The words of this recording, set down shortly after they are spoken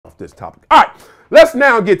this topic. All right, let's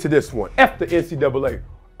now get to this one. F the NCAA.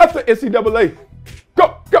 F the NCAA.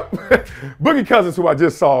 Go, go. Boogie Cousins, who I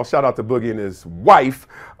just saw, shout out to Boogie and his wife,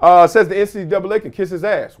 says the NCAA can kiss his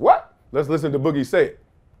ass. What? Let's listen to Boogie say it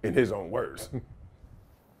in his own words.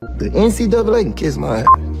 The NCAA can kiss my ass.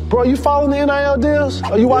 Bro, you following the NIL deals?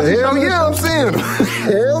 Are you watching? Hell yeah, I'm seeing them.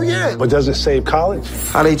 Hell yeah. But does it save college?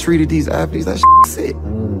 How they treated these athletes, that sick.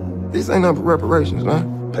 This ain't nothing but reparations,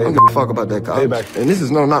 man. I don't give a fuck about that college. Payback. And this is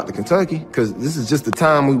no knock to Kentucky, because this is just the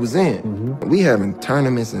time we was in. We having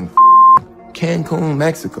tournaments in Cancun,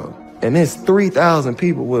 Mexico. And there's 3,000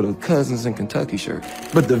 people with a Cousins in Kentucky shirt.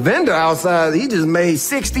 But the vendor outside, he just made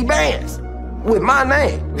 60 bands with my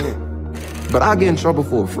name. But I get in trouble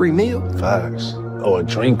for a free meal. Facts. Or a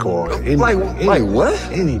drink or anything. Like what?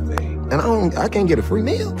 Anything. And I can't get a free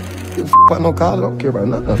meal. Give a f about no college. I don't care about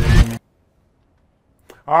nothing.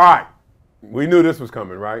 All right. We knew this was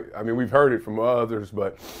coming, right? I mean, we've heard it from others,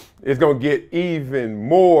 but it's going to get even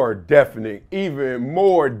more deafening, even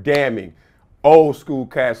more damning. Old school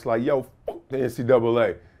cats like, yo, fuck the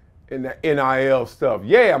NCAA and the NIL stuff.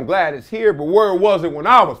 Yeah, I'm glad it's here, but where was it when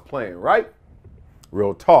I was playing, right?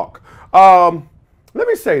 Real talk. Let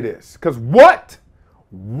me say this, because what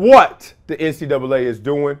the NCAA is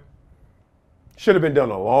doing should have been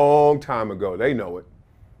done a long time ago. They know it.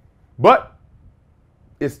 But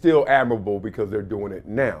it's still admirable because they're doing it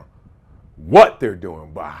now. What they're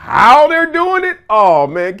doing, but how they're doing it, oh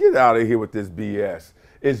man, get out of here with this BS.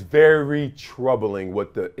 It's very troubling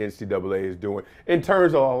what the NCAA is doing in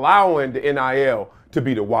terms of allowing the NIL to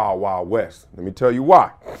be the wild, wild west. Let me tell you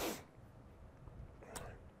why.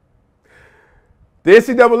 The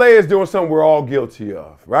NCAA is doing something we're all guilty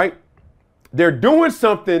of, right? They're doing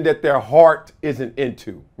something that their heart isn't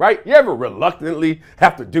into, right? You ever reluctantly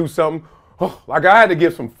have to do something? Oh, like I had to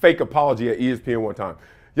give some fake apology at ESPN one time.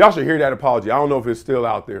 Y'all should hear that apology. I don't know if it's still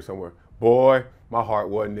out there somewhere. Boy, my heart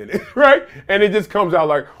wasn't in it, right? And it just comes out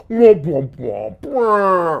like, womp, womp, womp,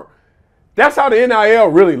 womp. That's how the NIL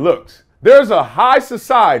really looks. There's a high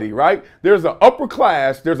society, right? There's an upper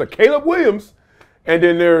class, there's a Caleb Williams, and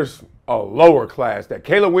then there's a lower class that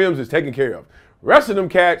Caleb Williams is taking care of. Rest of them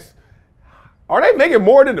cats, are they making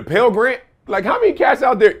more than the Pell Grant? Like how many cats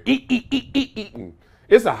out there eating?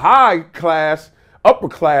 It's a high class, upper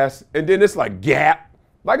class, and then it's like Gap,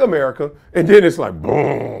 like America, and then it's like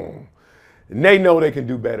boom. And they know they can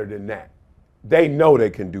do better than that. They know they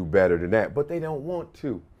can do better than that, but they don't want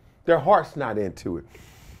to. Their heart's not into it.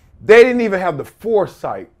 They didn't even have the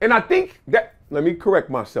foresight. And I think that, let me correct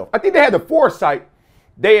myself. I think they had the foresight.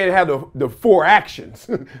 They didn't have the four actions.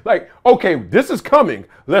 Like, okay, this is coming.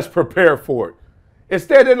 Let's prepare for it.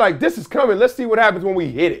 Instead, they're like, this is coming. Let's see what happens when we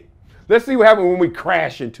hit it. Let's see what happens when we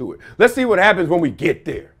crash into it. Let's see what happens when we get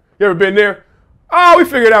there. You ever been there? Oh, we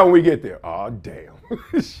figured it out when we get there. Oh, damn.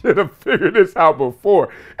 Should have figured this out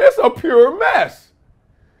before. It's a pure mess.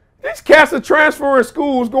 These cats are transferring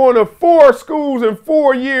schools, going to 4 schools in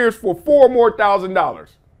 4 years for $4 more thousand.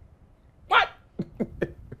 What?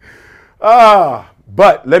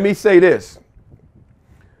 But let me say this.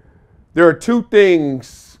 There are two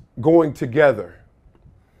things going together.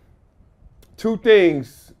 Two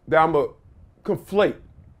things that I'm going to conflate.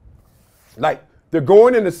 Like, they're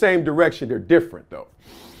going in the same direction. They're different, though.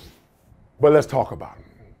 But let's talk about them.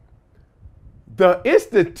 The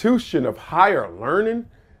institution of higher learning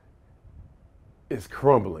is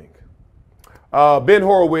crumbling. Ben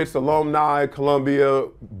Horowitz, alumni, Columbia,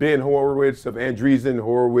 Ben Horowitz of Andreessen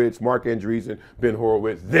Horowitz, Mark Andreessen, Ben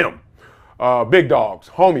Horowitz, them. Big dogs,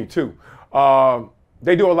 homie too.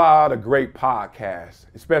 They do a lot of great podcasts,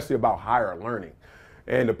 especially about higher learning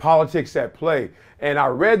and the politics at play. And I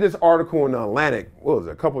read this article in The Atlantic, what was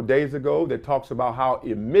it, a couple of days ago, that talks about how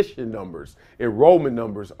admission numbers, enrollment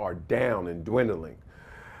numbers are down and dwindling.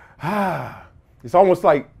 It's almost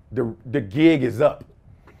like the gig is up.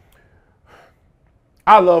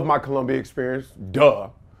 I love my Columbia experience, duh.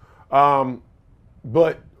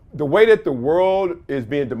 But the way that the world is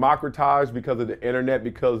being democratized because of the internet,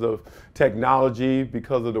 because of technology,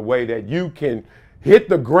 because of the way that you can hit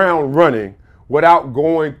the ground running without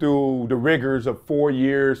going through the rigors of 4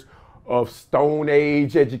 years of Stone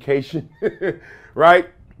Age education, right?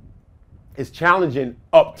 It's challenging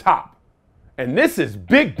up top. And this is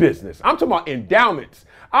big business. I'm talking about endowments.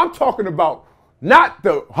 I'm talking about not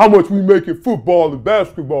the how much we make in football and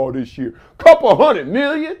basketball this year. Couple $100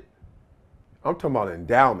 million. I'm talking about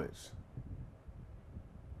endowments.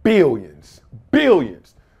 Billions.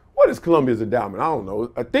 What is Columbia's endowment? I don't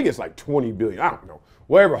know. I think it's like 20 billion. I don't know.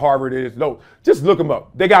 Wherever Harvard is. No, just look them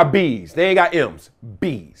up. They got B's. They ain't got M's.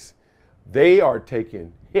 B's. They are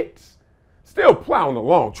taking hits. still plowing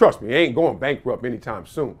along. Trust me, ain't going bankrupt anytime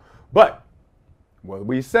soon. But what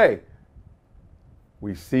we say,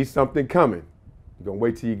 we see something coming. You gonna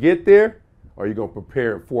wait till you get there, or you gonna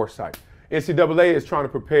prepare in foresight? NCAA is trying to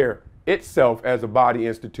prepare itself as a body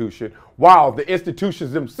institution, while the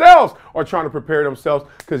institutions themselves are trying to prepare themselves,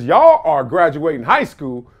 because y'all are graduating high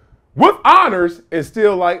school with honors and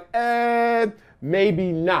still like,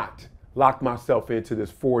 maybe not lock myself into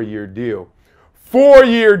this 4-year deal.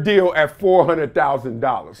 4-year deal at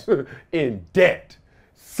 $400,000 in debt.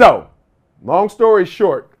 So, long story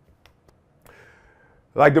short,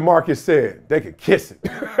 like DeMarcus said, they can kiss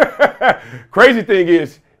it. Crazy thing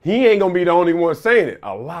is, he ain't gonna be the only one saying it.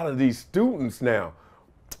 A lot of these students now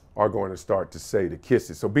are going to start to say the kiss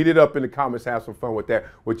it. So beat it up in the comments, have some fun with that,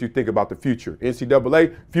 what you think about the future.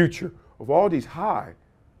 NCAA, future of all these high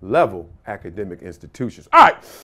level academic institutions. All right,